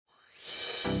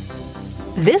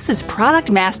This is Product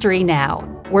Mastery Now,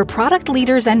 where product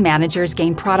leaders and managers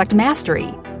gain product mastery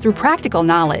through practical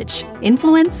knowledge,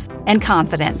 influence, and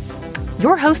confidence.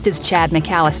 Your host is Chad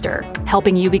McAllister,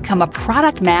 helping you become a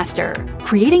product master,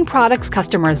 creating products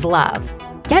customers love.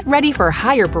 Get ready for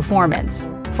higher performance,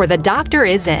 for the doctor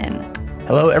is in.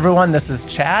 Hello, everyone. This is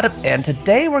Chad, and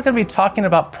today we're going to be talking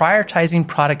about prioritizing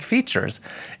product features.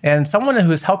 And someone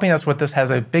who's helping us with this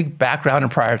has a big background in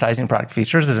prioritizing product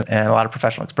features and a lot of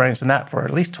professional experience in that for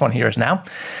at least 20 years now.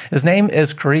 His name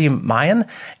is Kareem Mayan,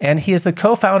 and he is the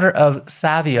co-founder of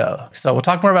Savio. So we'll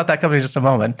talk more about that company in just a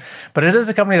moment. But it is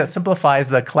a company that simplifies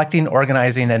the collecting,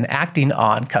 organizing, and acting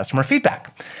on customer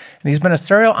feedback. And he's been a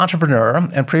serial entrepreneur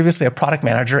and previously a product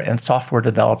manager and software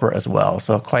developer as well.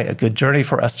 So quite a good journey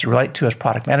for us to relate to as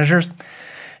product managers.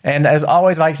 And as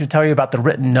always, I like to tell you about the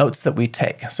written notes that we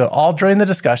take. So all during the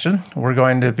discussion, we're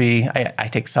going to be, I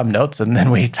take some notes and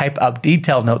then we type up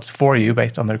detailed notes for you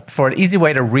for an easy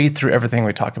way to read through everything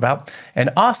we talk about. And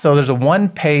also there's a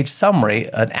one-page summary,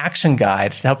 an action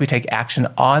guide to help you take action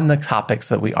on the topics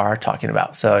that we are talking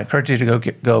about. So I encourage you to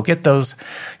go get those.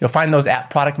 You'll find those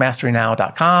at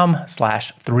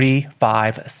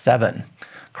productmasterynow.com/357.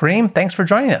 Kareem, thanks for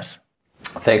joining us.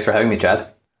 Thanks for having me, Chad.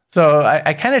 So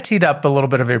I kind of teed up a little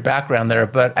bit of your background there,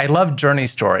 but I love journey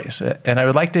stories. And I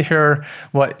would like to hear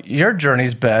what your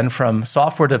journey's been from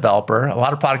software developer. A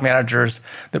lot of product managers,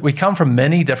 that we come from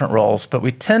many different roles, but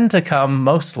we tend to come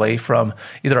mostly from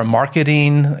either a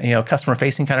marketing,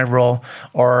 customer-facing kind of role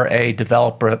or a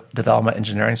development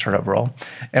engineering sort of role.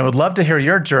 And would love to hear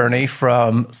your journey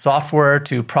from software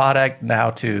to product, now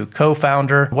to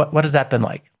co-founder. What has that been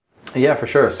like? Yeah, for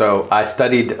sure. So I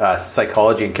studied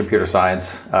psychology and computer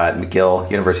science at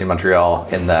McGill, University of Montreal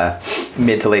in the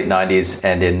mid to late 90s.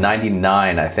 And in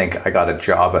 99, I think I got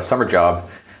a summer job,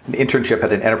 an internship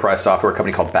at an enterprise software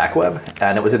company called Backweb.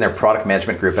 And it was in their product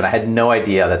management group. And I had no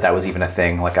idea that was even a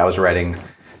thing. Like I was writing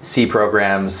C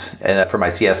programs for my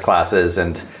CS classes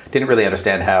and didn't really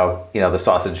understand how, the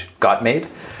sausage got made.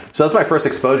 So that's my first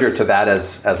exposure to that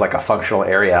as like a functional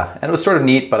area. And it was sort of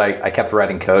neat, but I kept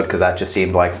writing code because that just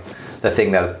seemed like the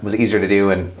thing that was easier to do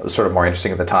and was sort of more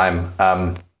interesting at the time.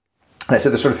 And I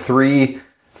said there's sort of three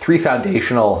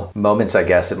foundational moments, I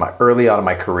guess, early on in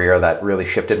my career that really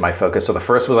shifted my focus. So the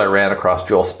first was I ran across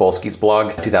Joel Spolsky's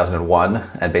blog in 2001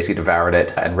 and basically devoured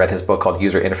it and read his book called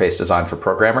User Interface Design for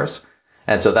Programmers.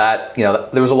 And so that,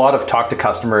 there was a lot of talk to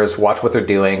customers, watch what they're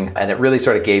doing. And it really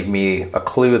sort of gave me a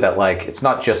clue that it's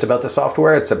not just about the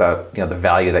software, it's about, the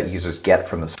value that users get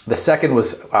from this. The second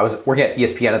was, I was working at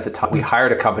ESPN at the time. We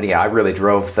hired a company. I really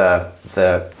drove I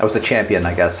was the champion,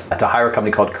 I guess, to hire a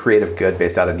company called Creative Good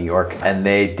based out of New York. And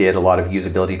they did a lot of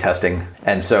usability testing.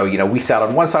 And so, we sat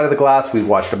on one side of the glass, we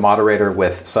watched a moderator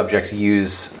with subjects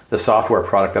use the software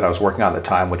product that I was working on at the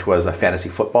time, which was a fantasy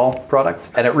football product.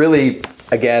 And it really,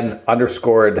 again,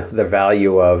 underscored the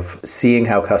value of seeing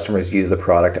how customers use the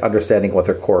product, understanding what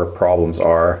their core problems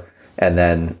are, and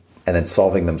then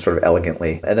solving them sort of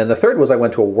elegantly. And then the third was I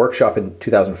went to a workshop in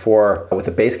 2004 with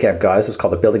the Basecamp guys. It was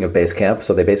called the Building of Basecamp.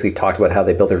 So they basically talked about how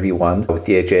they built their V1 with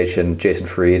DHH and Jason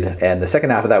Fried. And the second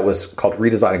half of that was called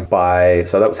Redesigning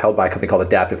so that was held by a company called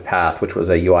Adaptive Path, which was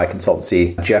a UI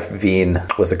consultancy. Jeff Veen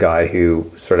was a guy who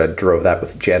sort of drove that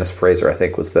with Janice Fraser, I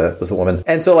think was the woman.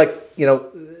 And so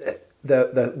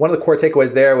the one of the core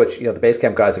takeaways there, which the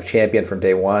Basecamp guys have championed from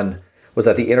day one, was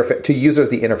that to users,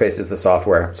 the interface is the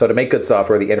software. So to make good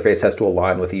software, the interface has to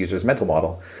align with the user's mental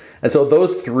model. And so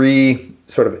those three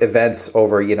sort of events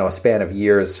over, a span of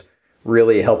years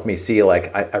really helped me see,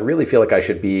 I really feel like I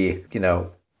should be,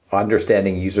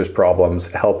 understanding users'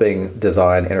 problems, helping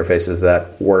design interfaces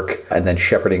that work, and then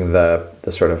shepherding the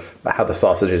sort of how the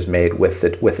sausage is made with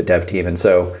the dev team. And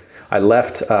so I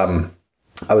left,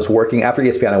 I was working after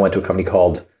ESPN. I went to a company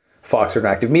called Fox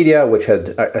Interactive Media, which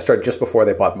I started just before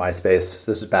they bought MySpace.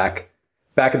 This is back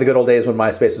in the good old days when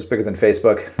MySpace was bigger than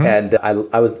Facebook. And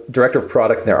I was director of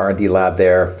product in their R&D lab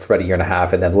there for about a year and a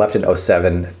half, and then left in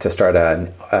 2007 to start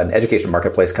an education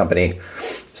marketplace company.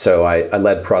 So I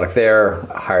led product there,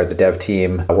 hired the dev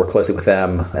team, I worked closely with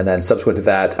them. And then subsequent to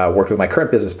that, I worked with my current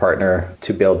business partner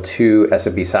to build two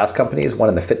SMB SaaS companies, one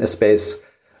in the fitness space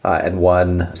and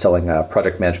one selling a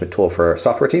project management tool for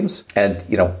software teams. And,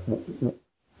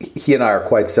 he and I are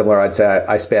quite similar. I'd say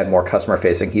I span more customer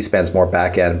facing. He spans more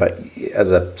back end, but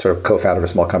as a sort of co-founder of a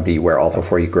small company, you wear all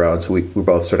before you grow. And so we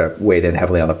both sort of weighed in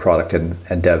heavily on the product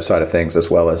and dev side of things,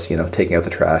 as well as, taking out the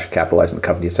trash, capitalizing the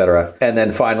company, et cetera. And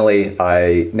then finally,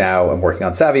 I now am working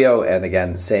on Savio. And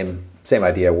again, same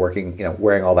idea, working,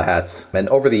 wearing all the hats. And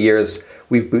over the years,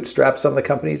 we've bootstrapped some of the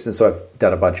companies. And so I've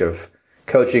done a bunch of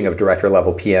coaching of director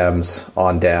level PMs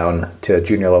on down to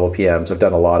junior level PMs. I've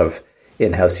done a lot of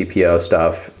in-house CPO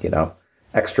stuff,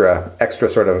 extra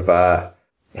sort of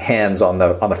hands on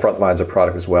the front lines of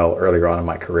product as well earlier on in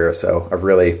my career. So I've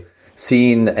really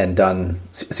seen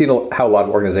how a lot of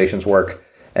organizations work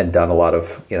and done a lot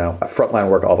of frontline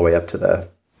work all the way up to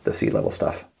the C-level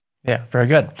stuff. Yeah, very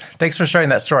good. Thanks for sharing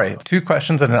that story. 2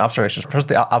 questions and an observation. First,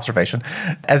 the observation.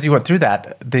 As you went through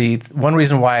that, the one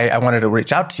reason why I wanted to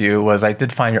reach out to you was I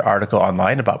did find your article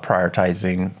online about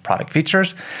prioritizing product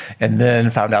features, and then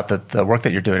found out that the work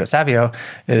that you're doing at Savio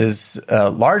is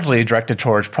largely directed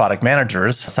towards product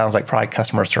managers. Sounds like product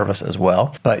customer service as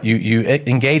well, but you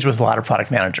engage with a lot of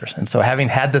product managers. And so having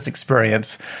had this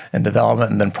experience in development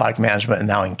and then product management, and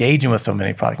now engaging with so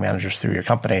many product managers through your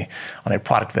company on a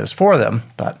product that is for them,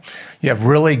 thought you have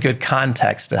really good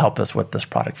context to help us with this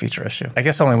product feature issue. I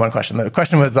guess only one question. The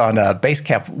question was on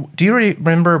Basecamp. Do you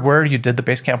remember where you did the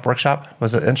Basecamp workshop?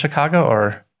 Was it in Chicago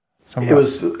or somewhere? It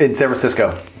was in San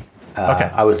Francisco. Okay.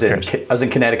 I was in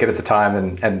Connecticut at the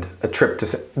time, and a trip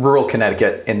to rural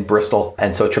Connecticut in Bristol.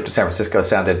 And so a trip to San Francisco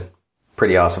sounded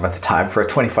pretty awesome at the time for a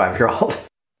 25-year-old.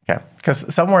 Okay,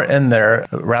 because somewhere in there,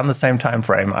 around the same time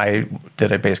frame, I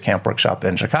did a Basecamp workshop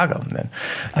in Chicago,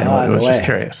 and I was just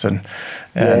curious, it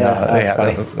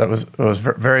was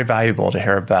very valuable to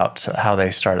hear about how they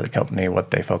started the company,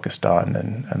 what they focused on,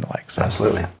 and the like. So,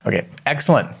 absolutely. Okay,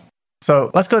 excellent.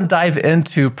 So let's go and dive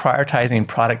into prioritizing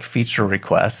product feature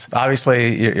requests.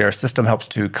 Obviously, your system helps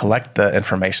to collect the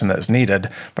information that is needed,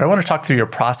 but I want to talk through your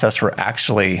process for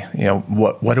actually,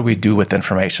 what do we do with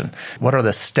information? What are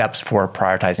the steps for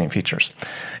prioritizing features?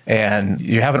 And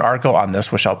you have an article on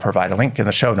this, which I'll provide a link in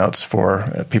the show notes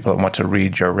for people that want to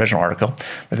read your original article.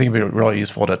 I think it'd be really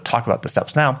useful to talk about the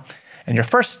steps now. And your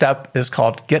first step is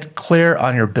called Get Clear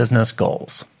on Your Business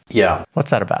Goals. Yeah. What's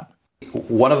that about?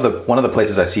 One of the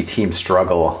places I see teams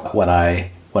struggle when I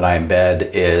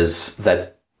embed is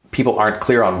that people aren't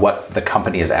clear on what the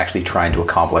company is actually trying to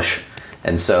accomplish.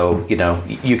 And so,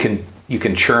 you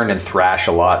can churn and thrash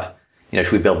a lot.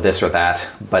 Should we build this or that?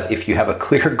 But if you have a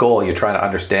clear goal, you're trying to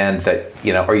understand that,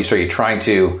 you're trying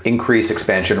to increase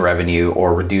expansion revenue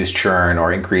or reduce churn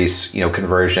or increase,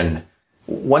 conversion.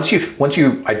 Once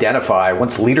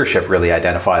leadership really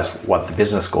identifies what the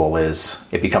business goal is,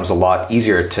 it becomes a lot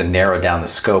easier to narrow down the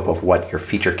scope of what your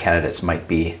feature candidates might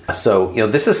be. So,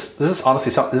 this is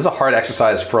honestly this is a hard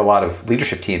exercise for a lot of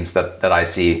leadership teams that I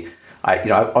see.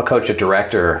 I'll coach a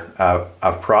director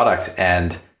of product,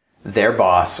 and their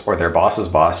boss or their boss's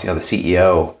boss, the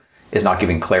CEO, is not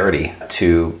giving clarity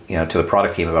to the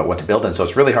product team about what to build. And so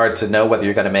it's really hard to know whether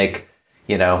you're going to make,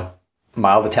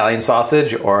 mild Italian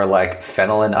sausage or like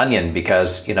fennel and onion,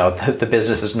 because the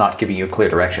business is not giving you a clear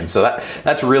direction. So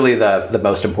that's really the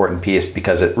most important piece,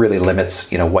 because it really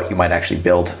limits what you might actually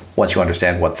build once you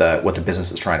understand what the business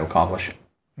is trying to accomplish.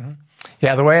 Mm-hmm.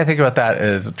 Yeah, the way I think about that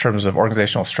is in terms of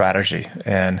organizational strategy.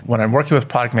 And when I'm working with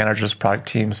product managers, product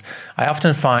teams, I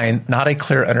often find not a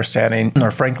clear understanding, or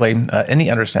frankly,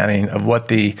 any understanding of what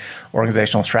the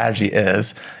organizational strategy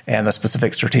is and the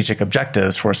specific strategic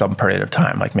objectives for some period of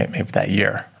time, like maybe that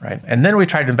year, right? And then we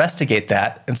try to investigate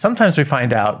that, and sometimes we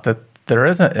find out that there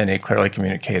isn't any clearly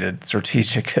communicated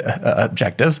strategic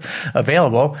objectives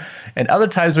available. And other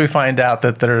times we find out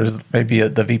that there's maybe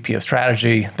the VP of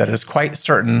strategy that is quite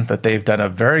certain that they've done a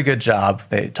very good job.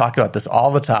 They talk about this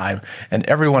all the time, and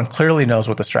everyone clearly knows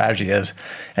what the strategy is.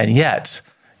 And yet,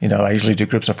 I usually do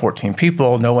groups of 14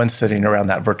 people. No one sitting around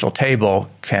that virtual table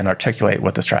can articulate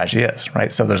what the strategy is,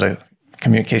 right? So there's a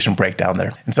communication breakdown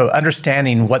there. And so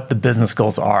understanding what the business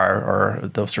goals are, or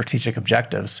those strategic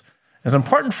objectives, is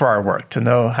important for our work to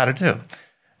know how to do.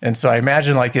 And so I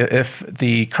imagine, like, if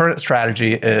the current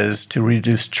strategy is to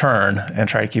reduce churn and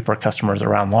try to keep our customers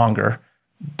around longer,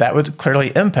 that would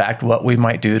clearly impact what we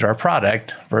might do to our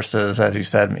product versus, as you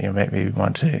said, maybe we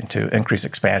want to increase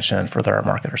expansion, further our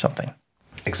market or something.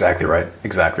 Exactly right.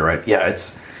 Yeah,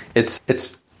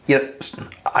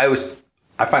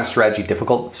 I find strategy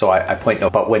difficult, so I point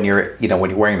out. But when you're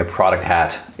wearing the product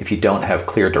hat, if you don't have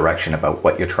clear direction about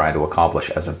what you're trying to accomplish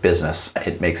as a business,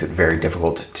 it makes it very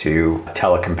difficult to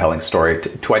tell a compelling story,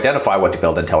 to identify what to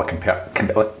build and tell a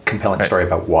compelling story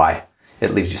about why.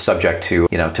 It leaves you subject to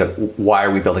why are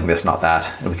we building this, not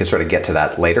that, and we can sort of get to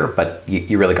that later. But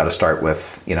you really got to start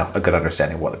with a good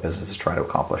understanding of what the business is trying to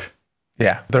accomplish.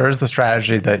 Yeah, there is the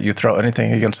strategy that you throw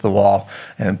anything against the wall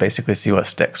and basically see what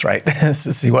sticks, right?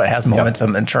 See what has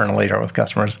momentum internally or with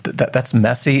customers. That's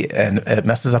messy, and it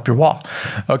messes up your wall.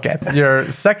 Okay,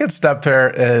 your second step here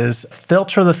is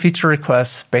filter the feature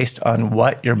requests based on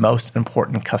what your most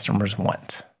important customers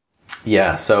want.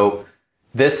 Yeah, so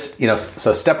this,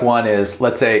 so step one is,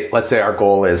 let's say our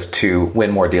goal is to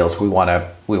win more deals. We want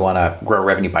to grow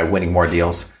revenue by winning more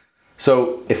deals.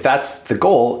 So if that's the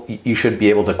goal, you should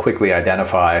be able to quickly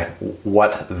identify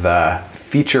what the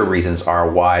feature reasons are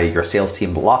why your sales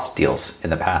team lost deals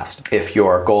in the past. If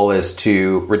your goal is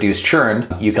to reduce churn,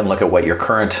 you can look at what your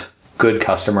current good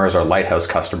customers or lighthouse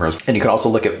customers, and you can also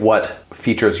look at what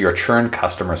features your churn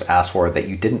customers asked for that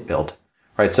you didn't build.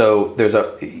 Right. So there's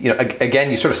again,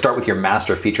 you sort of start with your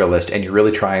master feature list and you're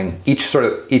really trying each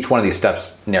one of these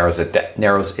steps narrows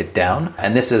it down.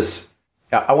 And this is,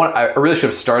 I really should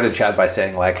have started, Chad, by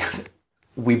saying, like,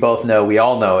 we all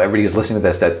know, everybody who's listening to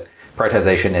this, that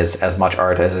prioritization is as much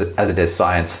art as it is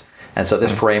science. And so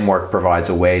this framework provides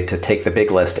a way to take the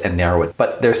big list and narrow it.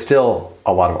 But there's still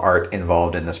a lot of art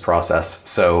involved in this process.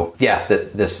 So yeah,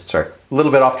 a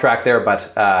little bit off track there,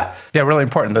 but really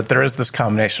important that there is this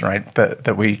combination, right?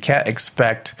 That we can't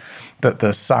expect that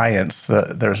the science,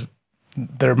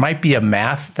 there might be a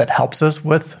math that helps us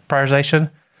with prioritization,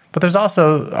 but there's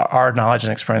also our knowledge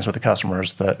and experience with the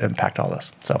customers that impact all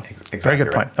this. So exactly, very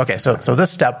good point. Okay, so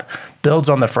this step builds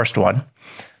on the first one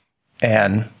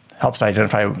and helps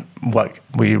identify what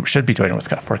we should be doing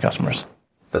for customers.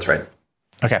 That's right.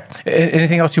 Okay.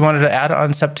 Anything else you wanted to add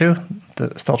on step 2, the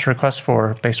filter request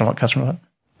based on what customer want?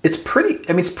 It's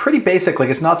pretty basic. Like,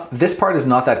 this part is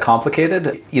not that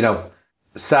complicated.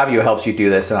 Savio helps you do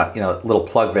this, and a little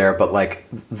plug there, but like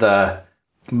the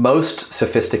most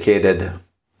sophisticated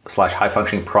 / high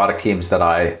functioning product teams that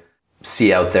I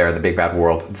see out there in the big bad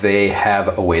world, they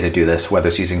have a way to do this, whether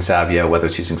it's using Savio, whether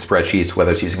it's using spreadsheets,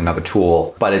 whether it's using another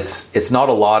tool. But it's not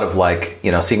a lot of like,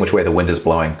 seeing which way the wind is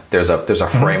blowing. There's a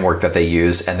framework that they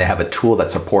use, and they have a tool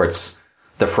that supports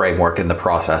the framework in the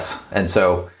process. And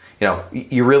so,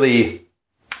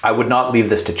 I would not leave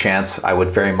this to chance. I would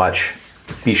very much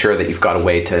be sure that you've got a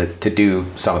way to do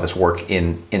some of this work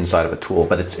inside of a tool.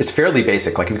 But it's fairly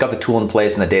basic. Like, if you've got the tool in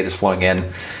place and the data's flowing in,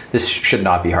 this should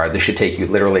not be hard. This should take you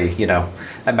literally,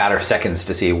 a matter of seconds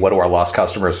to see what do our lost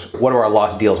customers, what do our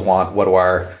lost deals want, what do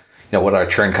our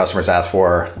churn customers ask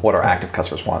for, what our active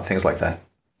customers want, things like that.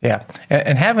 Yeah.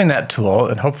 And having that tool,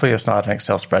 and hopefully it's not an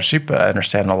Excel spreadsheet, but I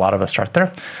understand a lot of us start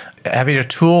there. Having a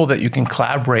tool that you can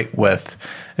collaborate with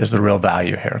is the real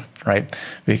value here, right?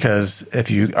 Because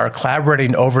if you are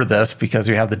collaborating over this because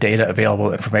you have the data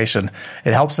available information,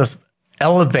 it helps us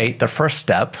elevate the first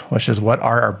step, which is what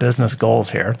are our business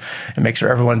goals here, and make sure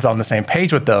everyone's on the same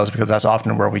page with those, because that's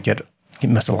often where we get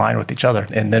misaligned with each other,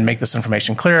 and then make this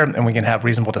information clear, and we can have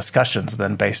reasonable discussions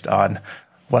then based on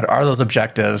what are those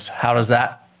objectives, how does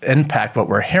that impact what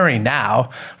we're hearing now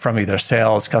from either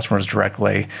sales, customers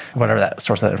directly, whatever that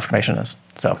source of that information is.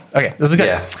 So, okay, this is good.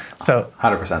 Yeah, so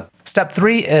 100%. Step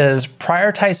 3 is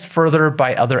prioritize further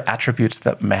by other attributes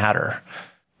that matter.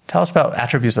 Tell us about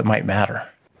attributes that might matter.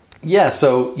 Yeah,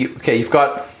 so you've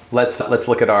got, let's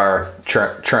look at our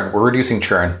churn. We're reducing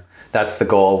churn. That's the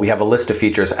goal. We have a list of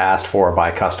features asked for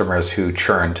by customers who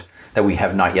churned that we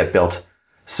have not yet built.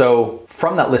 So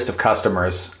from that list of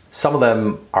customers, some of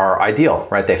them are ideal,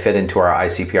 right? They fit into our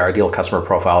ICP, our ideal customer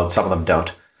profile, and some of them don't.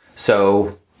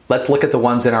 So let's look at the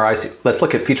ones in our let's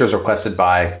look at features requested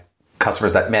by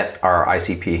customers that met our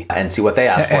ICP and see what they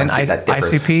asked for and see if that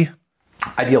differs. ICP?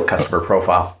 Ideal customer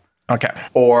profile. Okay.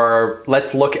 Or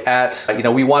let's look at,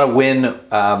 we want to win,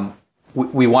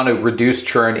 we want to reduce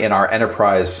churn in our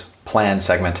enterprise plan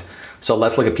segment. So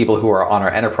let's look at people who are on our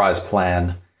enterprise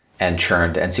plan and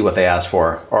churned and see what they ask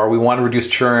for. Or we want to reduce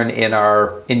churn in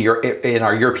our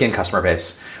European customer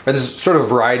base. Right? There's sort of a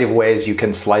variety of ways you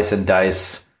can slice and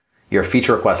dice your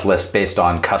feature request list based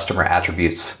on customer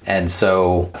attributes. And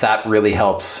so that really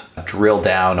helps drill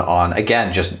down on,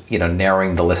 again, just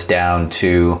narrowing the list down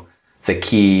to the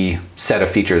key set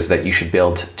of features that you should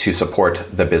build to support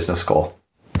the business goal.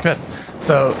 Good.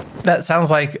 So that sounds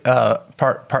like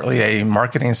partly a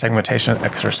marketing segmentation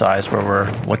exercise where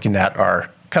we're looking at our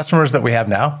customers that we have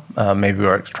now. Maybe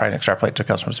we're trying to extrapolate to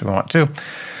customers we want to.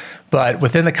 But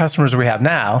within the customers we have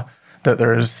now,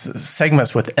 there's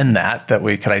segments within that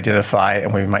we could identify,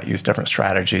 and we might use different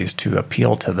strategies to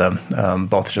appeal to them,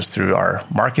 both just through our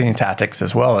marketing tactics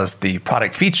as well as the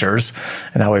product features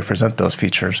and how we present those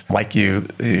features. Like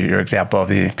your example of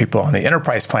the people on the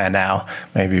enterprise plan now,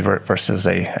 maybe versus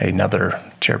another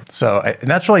tier. So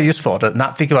and that's really useful to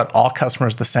not think about all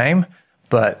customers the same,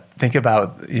 but think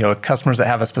about customers that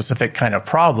have a specific kind of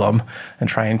problem and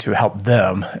trying to help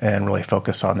them and really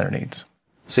focus on their needs.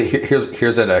 So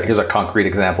here's a concrete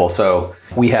example. So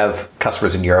we have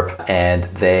customers in Europe and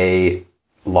they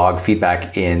log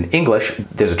feedback in English.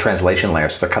 There's a translation layer.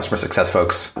 So the customer success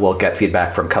folks will get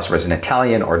feedback from customers in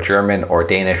Italian or German or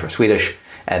Danish or Swedish.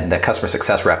 And the customer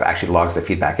success rep actually logs the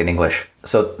feedback in English.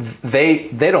 So they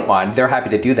don't mind. They're happy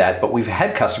to do that. But we've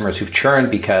had customers who've churned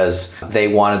because they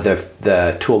wanted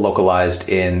the tool localized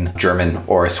in German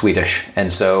or Swedish.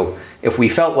 And so if we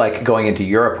felt like going into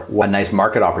Europe was a nice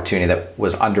market opportunity that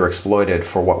was underexploited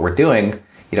for what we're doing,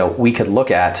 we could look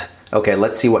at, okay,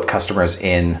 let's see what customers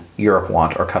in Europe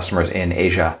want or customers in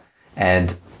Asia,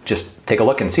 and just take a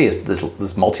look and see, is this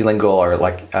multilingual or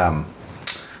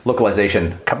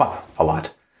localization come up a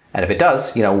lot? And if it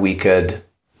does, we could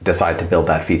decide to build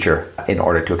that feature in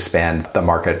order to expand the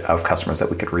market of customers that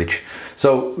we could reach.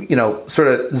 So, sort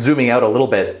of zooming out a little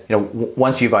bit,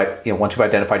 once you've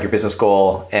identified your business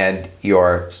goal and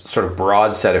your sort of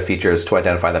broad set of features to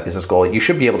identify that business goal, you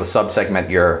should be able to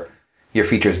sub-segment your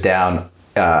features down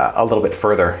a little bit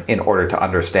further in order to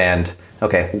understand,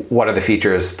 okay, what are the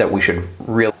features that we should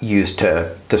really use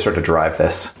to sort of drive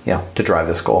this, to drive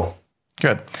this goal.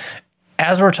 Good.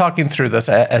 As we're talking through this,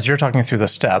 as you're talking through the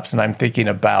steps, and I'm thinking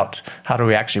about how do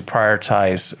we actually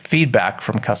prioritize feedback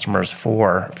from customers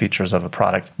for features of a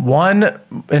product, one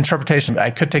interpretation I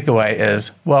could take away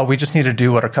is, well, we just need to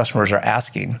do what our customers are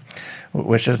asking,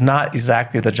 which is not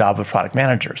exactly the job of product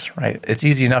managers, right? It's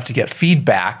easy enough to get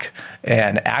feedback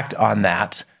and act on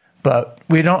that, but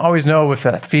we don't always know if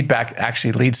that feedback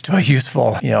actually leads to a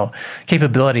useful,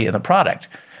 capability in the product.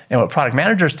 And what product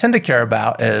managers tend to care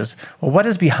about is, well, what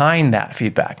is behind that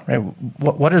feedback, right?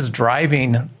 What is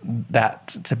driving that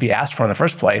to be asked for in the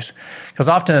first place? Because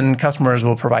often customers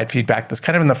will provide feedback that's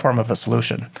kind of in the form of a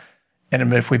solution.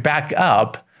 And if we back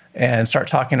up and start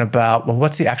talking about, well,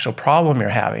 what's the actual problem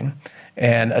you're having?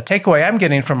 And a takeaway I'm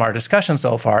getting from our discussion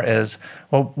so far is,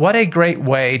 well, what a great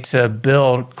way to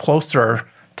build closer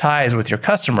ties with your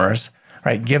customers,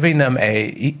 right? Giving them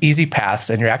easy paths,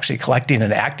 and you're actually collecting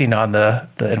and acting on the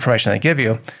information they give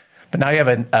you. But now you have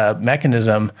a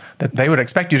mechanism that they would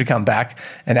expect you to come back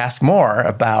and ask more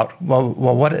about, well,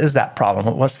 what is that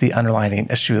problem? What's the underlying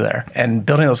issue there? And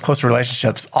building those closer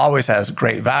relationships always has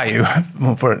great value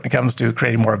when it comes to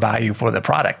creating more value for the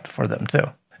product for them too.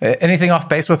 Anything off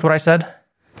base with what I said?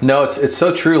 No, it's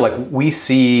so true. Like we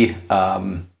see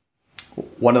one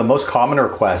of the most common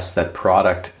requests that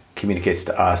product communicates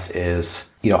to us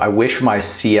is, I wish my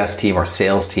CS team or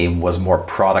sales team was more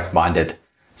product minded.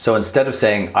 So instead of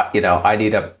saying, I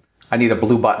need a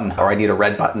blue button or I need a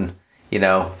red button,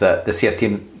 the CS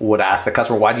team would ask the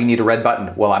customer, why do you need a red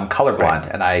button? Well, I'm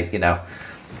colorblind. Right. And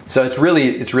so it's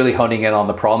really honing in on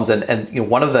the problems. And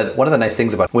one of the nice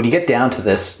things about when you get down to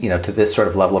this, to this sort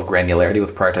of level of granularity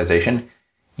with prioritization,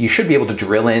 you should be able to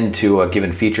drill into a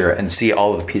given feature and see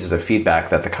all of the pieces of feedback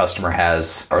that the customer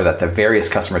has, or that the various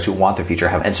customers who want the feature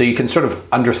have. And so you can sort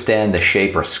of understand the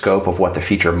shape or scope of what the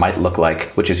feature might look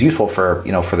like, which is useful for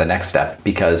the next step,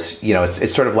 because,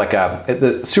 it's sort of like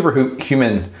the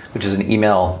Superhuman, which is an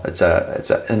email, it's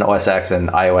an OS X and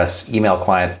iOS email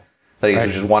client that I use,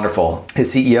 which is wonderful. Their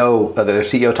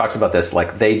CEO talks about this,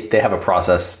 like they have a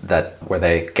process where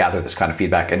they gather this kind of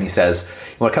feedback. And he says,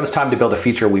 when it comes time to build a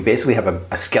feature, we basically have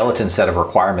a skeleton set of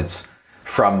requirements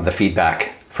from the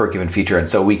feedback for a given feature. And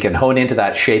so we can hone into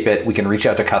that, shape it. We can reach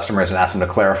out to customers and ask them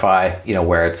to clarify,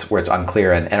 where it's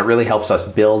unclear. And it really helps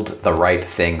us build the right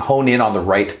thing, hone in on the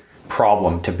right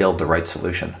problem to build the right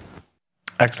solution.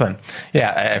 Excellent.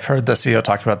 Yeah, I've heard the CEO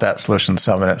talk about that solution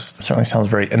some, and it certainly sounds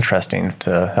very interesting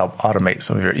to help automate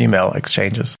some of your email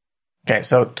exchanges. Okay,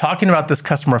 so talking about this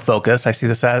customer focus, I see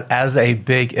this as a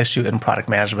big issue in product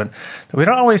management. We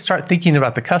don't always start thinking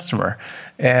about the customer.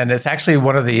 And it's actually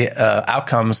one of the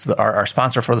outcomes, our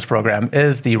sponsor for this program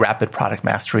is the Rapid Product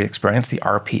Mastery Experience, the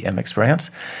RPM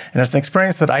experience. And it's an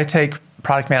experience that I take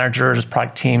product managers,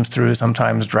 product teams through,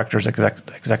 sometimes directors,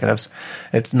 executives.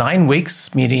 It's 9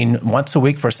 weeks, meeting once a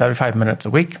week for 75 minutes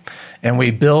a week. And we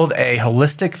build a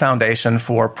holistic foundation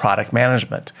for product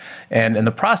management. And in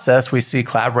the process, we see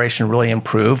collaboration really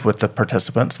improve with the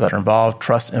participants that are involved,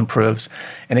 trust improves.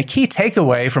 And a key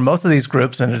takeaway from most of these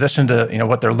groups, in addition to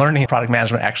what they're learning, product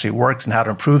management actually works and how to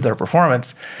improve their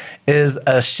performance, is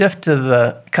a shift to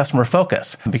the customer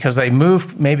focus, because they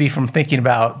move maybe from thinking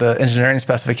about the engineering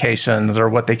specifications or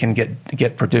what they can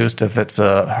get produced if it's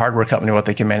a hardware company, what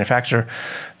they can manufacture,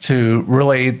 to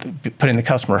really putting the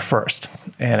customer first.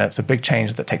 And it's a big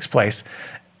change that takes place.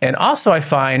 And also, I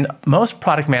find most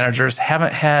product managers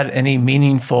haven't had any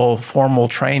meaningful formal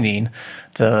training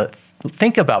to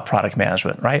think about product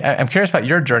management, right? I'm curious about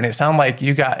your journey. It sounded like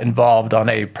you got involved on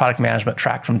a product management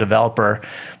track from developer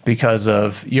because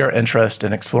of your interest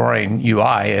in exploring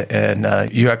UI and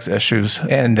UX issues,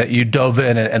 and that you dove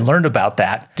in and learned about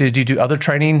that. Did you do other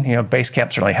training?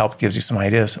 Basecamp certainly helped, gives you some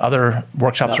ideas. Other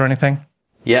workshops or anything?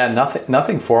 Yeah,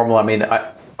 nothing formal. I mean,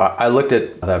 I looked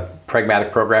at the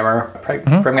pragmatic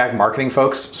pragmatic marketing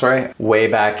folks, way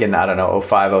back in, I don't know,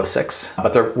 05, 06.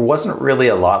 But there wasn't really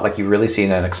a lot, like you've really seen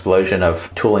an explosion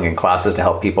of tooling and classes to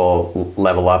help people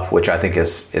level up, which I think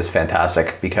is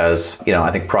fantastic because,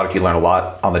 I think product, you learn a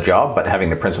lot on the job, but having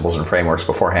the principles and frameworks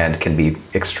beforehand can be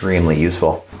extremely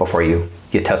useful before you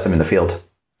test them in the field.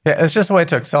 Yeah, it's just a way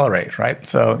to accelerate, right?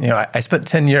 So, I spent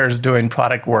 10 years doing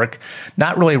product work,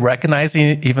 not really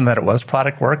recognizing even that it was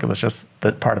product work. It was just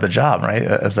the part of the job, right,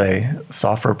 as a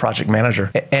software project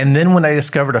manager. And then when I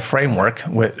discovered a framework,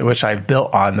 which I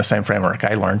built on the same framework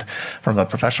I learned from a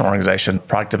professional organization,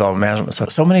 product development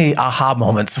management, so many aha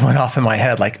moments went off in my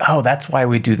head, like, oh, that's why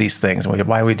we do these things,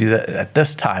 why we do that at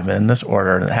this time and in this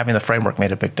order, and having the framework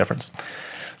made a big difference.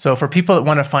 So for people that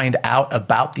want to find out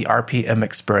about the RPM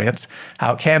experience,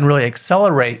 how it can really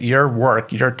accelerate your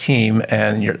work, your team,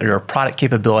 and your product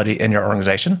capability in your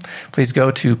organization, please go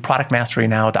to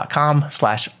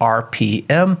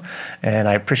productmasterynow.com/RPM. And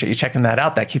I appreciate you checking that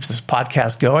out. That keeps this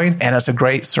podcast going. And it's a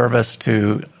great service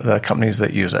to the companies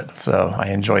that use it. So I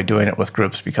enjoy doing it with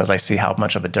groups because I see how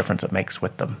much of a difference it makes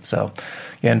with them. So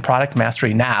again,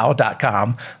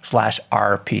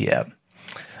 productmasterynow.com/RPM.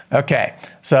 Okay,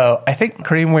 so I think,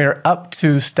 Kareem, we're up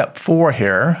to step 4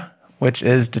 here, which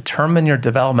is determine your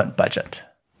development budget.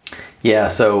 Yeah,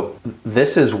 so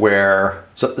this is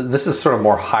sort of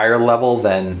more higher level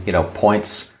than,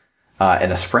 points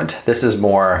in a sprint. This is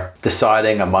more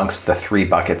deciding amongst the 3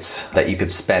 buckets that you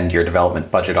could spend your development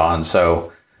budget on.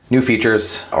 So new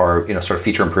features or, sort of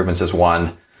feature improvements is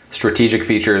 1, strategic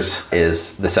features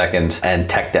is the 2nd, and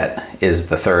tech debt is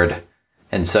the 3rd.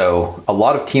 And so a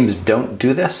lot of teams don't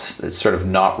do this. It's sort of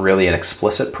not really an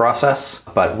explicit process,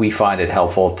 but we find it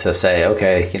helpful to say,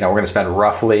 okay, we're going to spend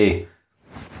roughly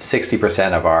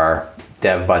 60% of our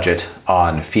dev budget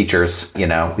on features.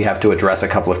 We have to address a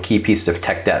couple of key pieces of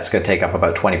tech debt. It's going to take up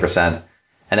about 20%.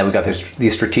 And then we've got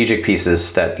these strategic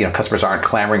pieces that, customers aren't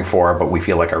clamoring for, but we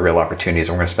feel like are real opportunities.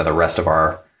 And we're going to spend the rest of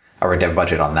our dev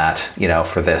budget on that,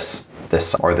 for this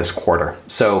quarter.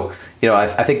 So,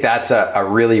 I think that's a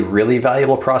really, really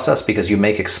valuable process because you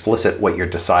make explicit what you're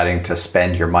deciding to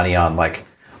spend your money on. Like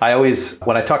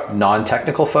when I talk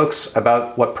non-technical folks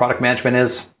about what product management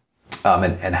is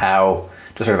and how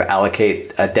to sort of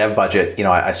allocate a dev budget,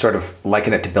 I sort of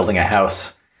liken it to building a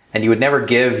house. And you would never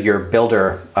give your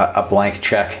builder a blank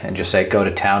check and just say, go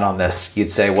to town on this. You'd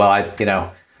say, well,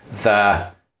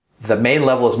 the main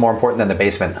level is more important than the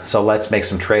basement. So let's make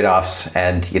some trade-offs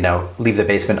and, leave the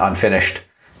basement unfinished,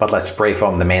 but let's spray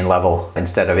foam the main level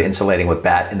instead of insulating with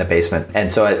bat in the basement.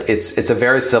 And so it's a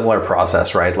very similar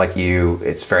process, right? Like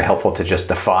it's very helpful to just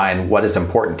define what is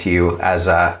important to you as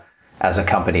a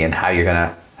company and how you're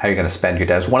going to spend your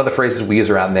devs. One of the phrases we use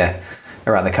around the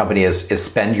company is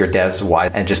spend your devs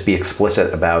wisely, and just be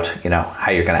explicit about,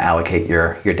 how you're going to allocate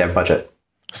your dev budget.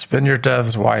 Spend your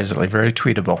devs wisely, very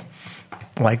tweetable.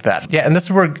 Like that. Yeah, and this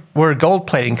is where gold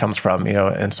plating comes from,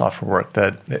 in software work,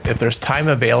 that if there's time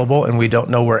available and we don't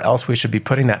know where else we should be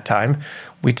putting that time,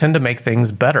 we tend to make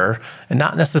things better, and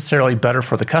not necessarily better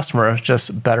for the customer,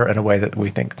 just better in a way that we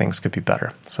think things could be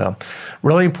better. So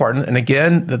really important. And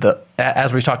again,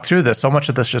 as we talk through this, so much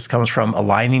of this just comes from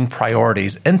aligning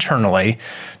priorities internally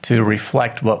to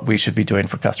reflect what we should be doing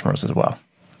for customers as well.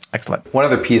 Excellent. One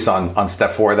other piece on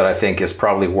step 4 that I think is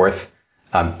probably worth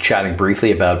chatting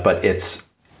briefly about, but as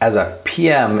a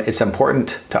PM, it's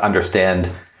important to understand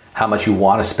how much you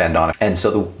want to spend on it. And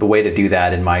so the way to do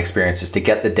that, in my experience, is to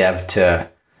get the dev to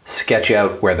sketch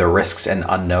out where the risks and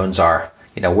unknowns are.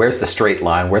 Where's the straight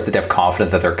line? Where's the dev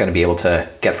confident that they're going to be able to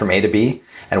get from A to B?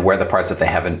 And where are the parts that they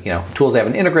haven't, tools they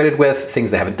haven't integrated with,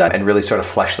 things they haven't done, and really sort of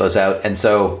flesh those out. And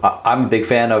so I'm a big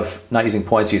fan of not using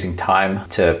points, using time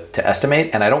to estimate.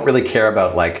 And I don't really care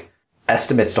about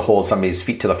estimates to hold somebody's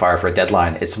feet to the fire for a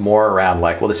deadline. It's more around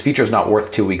this feature is not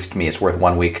worth 2 weeks to me. It's worth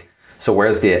 1 week. So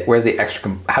where's the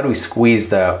extra? How do we squeeze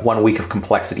the 1 week of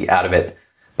complexity out of it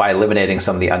by eliminating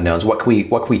some of the unknowns? What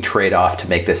can we trade off to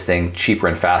make this thing cheaper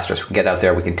and faster? So we can get out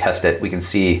there, we can test it, we can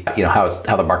see how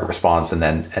the market responds, and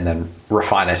then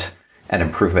refine it and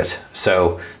improve it.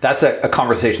 So that's a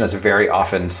conversation that's very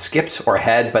often skipped or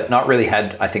had, but not really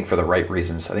had, I think, for the right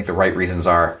reasons. I think the right reasons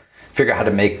are figure out how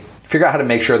to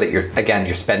make sure that you're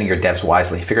spending your devs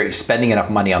wisely. Figure out you're spending enough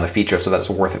money on the feature so that it's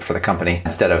worth it for the company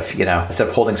instead of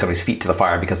holding somebody's feet to the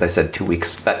fire because they said 2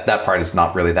 weeks. That part is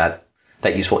not really that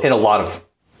useful in a lot of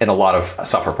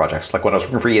software projects. Like when I was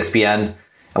working for ESPN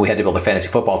and we had to build a fantasy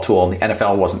football tool and the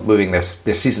NFL wasn't moving their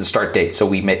season start date. So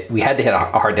we had to hit a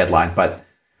hard deadline, but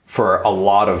for a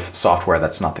lot of software,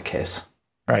 that's not the case.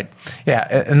 Right.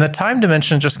 Yeah. And the time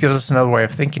dimension just gives us another way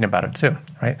of thinking about it too,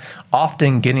 right?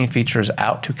 Often getting features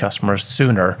out to customers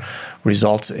sooner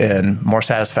results in more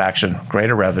satisfaction,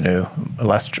 greater revenue,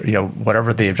 less,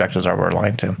 whatever the objectives are we're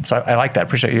aligned to. So I like that. I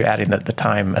appreciate you adding the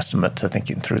time estimate to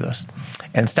thinking through this.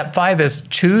 And step 5 is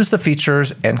choose the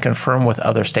features and confirm with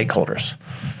other stakeholders.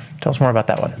 Tell us more about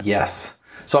that one. Yes.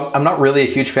 So I'm not really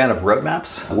a huge fan of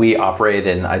roadmaps. We operate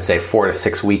in, I'd say, 4 to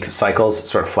 6 week cycles,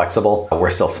 sort of flexible. We're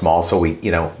still small, so we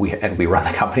run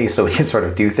the company, so we can sort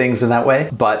of do things in that way.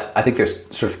 But I think there's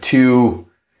sort of two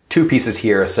pieces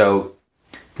here. So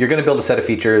you're going to build a set of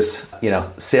features.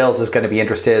 Sales is going to be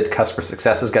interested. Customer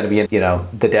success is going to be,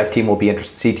 the dev team will be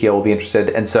interested. CTO will be interested.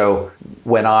 And so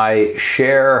when I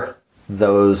share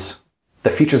the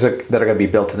features that are going to be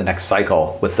built in the next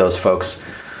cycle with those folks,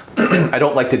 I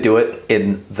don't like to do it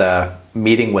in the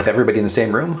meeting with everybody in the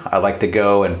same room. I like to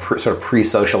go and sort of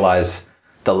pre-socialize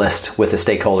the list with the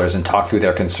stakeholders and talk through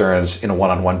their concerns in a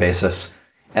one-on-one basis.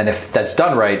 And if that's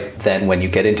done right, then when you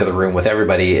get into the room with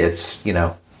everybody, it's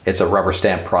a rubber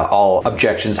stamp. All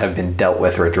objections have been dealt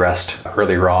with or addressed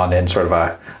earlier on in sort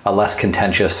of a less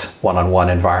contentious one-on-one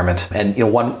environment.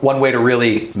 And one way to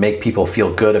really make people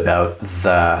feel good about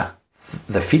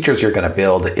the features you're going to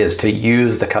build is to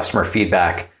use the customer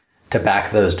feedback to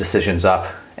back those decisions up.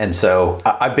 And so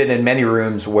I've been in many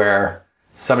rooms where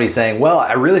somebody's saying, well,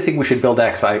 I really think we should build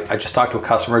X. I just talked to a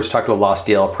customer, just talked to a lost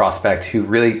deal, a prospect who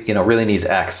really needs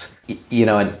X,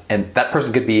 and that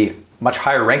person could be much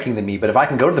higher ranking than me. But if I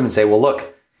can go to them and say, well,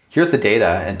 look, here's the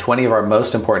data, and 20 of our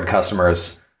most important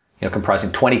customers,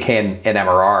 comprising 20K in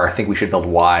MRR, think we should build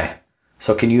Y.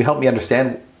 So can you help me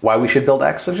understand why we should build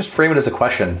X? So just frame it as a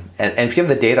question. And if you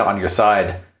have the data on your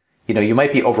side, you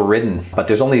might be overridden, but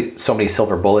there's only so many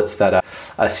silver bullets that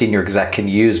a senior exec can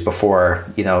use before,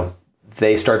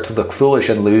 they start to look foolish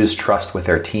and lose trust with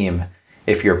their team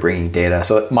if you're bringing data.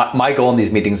 So my goal in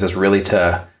these meetings is really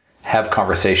to have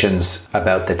conversations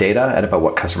about the data and about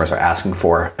what customers are asking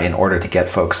for in order to get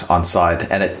folks on side.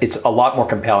 And it's a lot more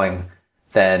compelling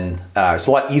than, it's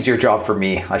a lot easier job for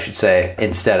me, I should say,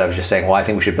 instead of just saying, well, I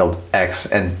think we should build X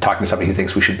and talking to somebody who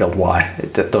thinks we should build Y.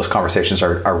 Those conversations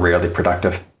are rarely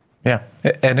productive. Yeah.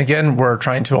 And again, we're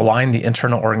trying to align the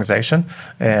internal organization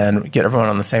and get everyone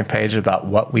on the same page about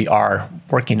what we are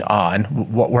working on,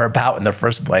 what we're about in the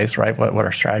first place, right? What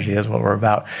our strategy is, what we're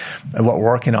about, and what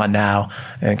we're working on now,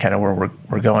 and kind of where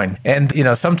we're going. And,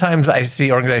 sometimes I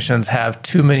see organizations have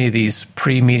too many of these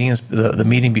pre-meetings, the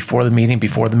meeting, before the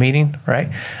meeting, right?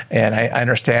 And I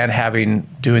understand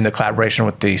doing the collaboration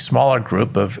with the smaller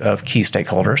group of key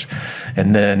stakeholders,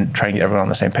 and then trying to get everyone on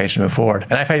the same page to move forward.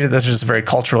 And I find that this is very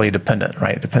culturally dependent,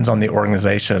 right? It depends on the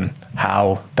organization,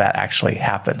 how that actually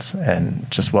happens, and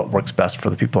just what works best for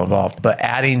the people involved. But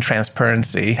adding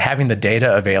transparency, having the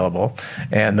data available,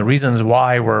 and the reasons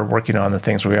why we're working on the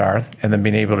things we are, and then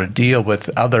being able to deal with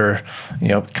other,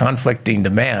 conflicting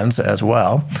demands as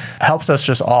well, helps us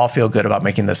just all feel good about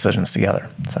making decisions together.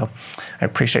 So I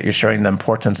appreciate you sharing the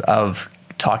importance of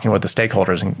talking with the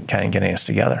stakeholders and kind of getting us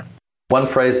together. One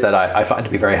phrase that I find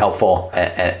to be very helpful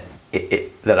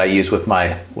that I use with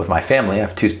my family, I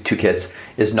have two kids,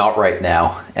 is not right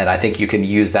now. And I think you can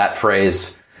use that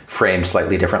phrase framed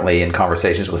slightly differently in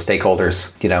conversations with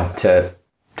stakeholders,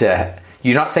 to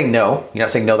you're not saying no. You're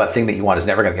not saying no, that thing that you want is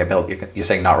never going to get built. You're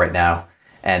saying not right now.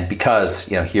 And because,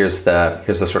 here's the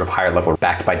sort of higher level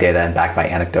backed by data and backed by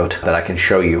anecdote that I can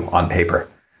show you on paper.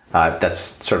 That's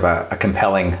sort of a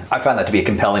compelling, I find that to be a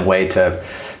compelling way to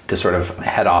sort of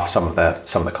head off some of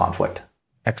the conflict.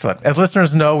 Excellent. As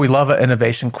listeners know, we love an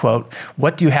innovation quote.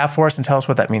 What do you have for us, and tell us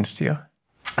what that means to you?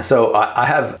 So I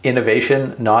have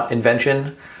innovation, not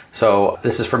invention. So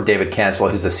this is from David Cancel,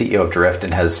 who's the CEO of Drift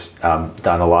and has built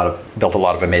a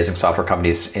lot of amazing software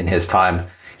companies in his time.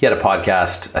 He had a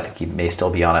podcast. I think he may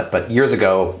still be on it, but years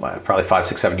ago, probably 5,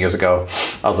 6, 7 years ago,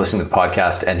 I was listening to the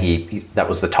podcast, and that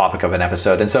was the topic of an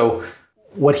episode. And so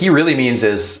what he really means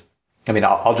is,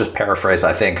 I'll just paraphrase,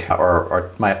 I think,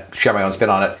 or share my own spin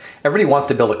on it. Everybody wants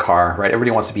to build a car, right?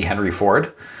 Everybody wants to be Henry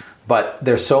Ford, but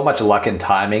there's so much luck and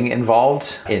timing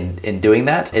involved in doing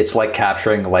that. It's like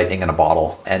capturing lightning in a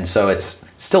bottle. And so it's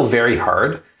still very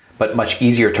hard, but much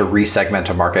easier to resegment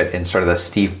a market in sort of the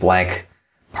Steve Blank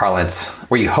parlance,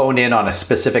 where you hone in on a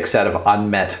specific set of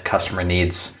unmet customer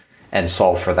needs and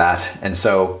solve for that. And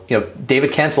so,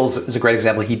 David Cancel is a great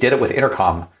example. He did it with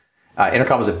Intercom.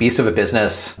 Intercom was a beast of a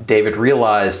business. David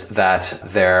realized that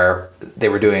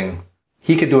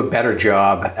he could do a better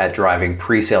job at driving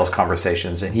pre-sales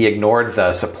conversations, and he ignored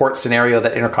the support scenario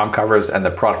that Intercom covers and the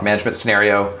product management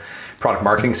scenario, product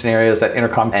marketing scenarios that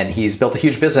Intercom, and he's built a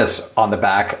huge business on the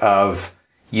back of,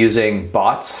 using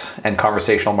bots and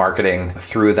conversational marketing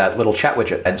through that little chat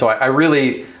widget. And so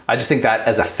I just think that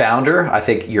as a founder, I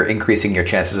think you're increasing your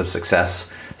chances of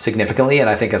success significantly. And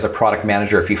I think as a product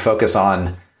manager, if you focus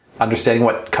on understanding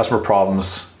what customer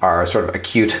problems are sort of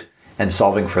acute and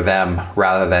solving for them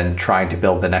rather than trying to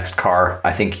build the next car,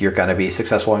 I think you're going to be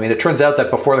successful. I mean, it turns out that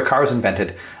before the car was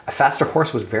invented, a faster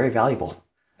horse was very valuable.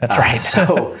 That's right.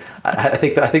 So I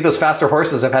think those faster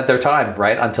horses have had their time,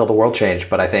 right, until the world changed.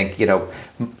 But I think,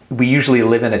 we usually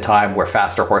live in a time where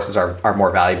faster horses are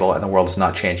more valuable, and the world's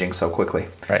not changing so quickly.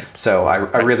 Right. So I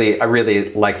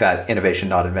really like that innovation,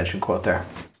 not invention quote there.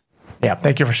 Yeah,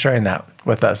 thank you for sharing that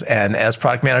with us. And as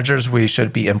product managers, we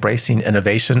should be embracing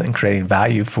innovation and creating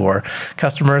value for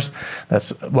customers. That's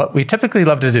what we typically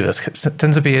love to do. It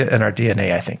tends to be in our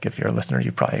DNA, I think. If you're a listener,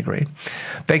 you probably agree.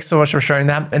 Thanks so much for sharing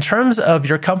that. In terms of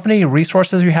your company,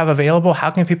 resources you have available,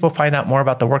 how can people find out more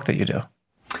about the work that you do?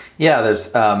 Yeah, there's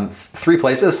 3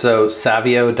 places. So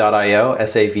Savio.io,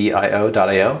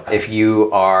 Savio.io. If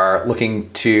you are looking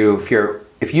to,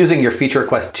 if using your feature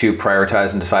request to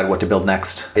prioritize and decide what to build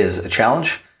next is a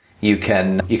challenge, you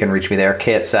can reach me there,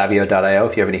 k@savio.io,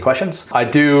 if you have any questions. I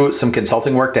do some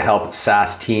consulting work to help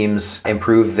SaaS teams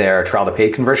improve their trial to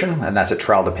paid conversion, and that's at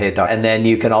trial-to-paid. And then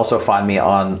you can also find me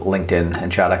on LinkedIn,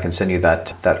 and Chad, I can send you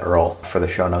that URL for the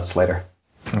show notes later.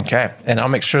 Okay, and I'll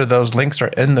make sure those links are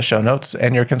in the show notes.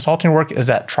 And your consulting work is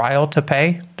at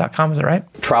trial-to-pay.com, is that right?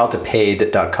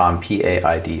 Trial-to-paid.com,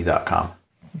 PAID.com.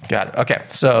 Got it. Okay.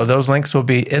 So those links will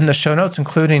be in the show notes,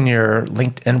 including your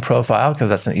LinkedIn profile, because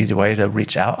that's an easy way to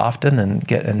reach out often and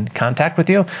get in contact with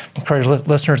you. Encourage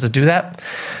listeners to do that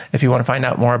if you want to find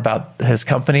out more about his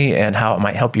company and how it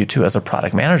might help you too as a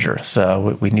product manager.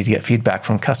 So we need to get feedback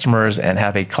from customers and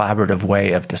have a collaborative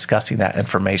way of discussing that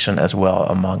information as well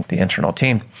among the internal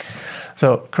team.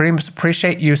 So, Kareem,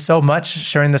 appreciate you so much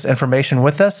sharing this information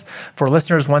with us. For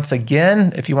listeners, once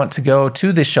again, if you want to go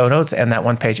to the show notes and that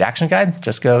one-page action guide,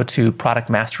 just go to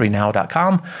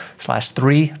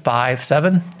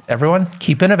productmasterynow.com/357. Everyone,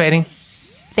 keep innovating.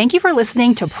 Thank you for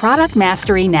listening to Product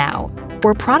Mastery Now,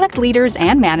 where product leaders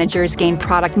and managers gain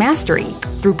product mastery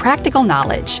through practical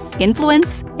knowledge,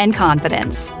 influence, and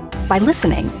confidence. By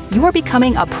listening, you are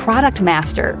becoming a product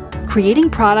master, creating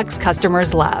products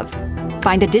customers love.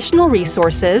 Find additional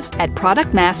resources at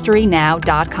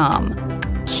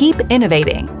productmasterynow.com. Keep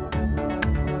innovating.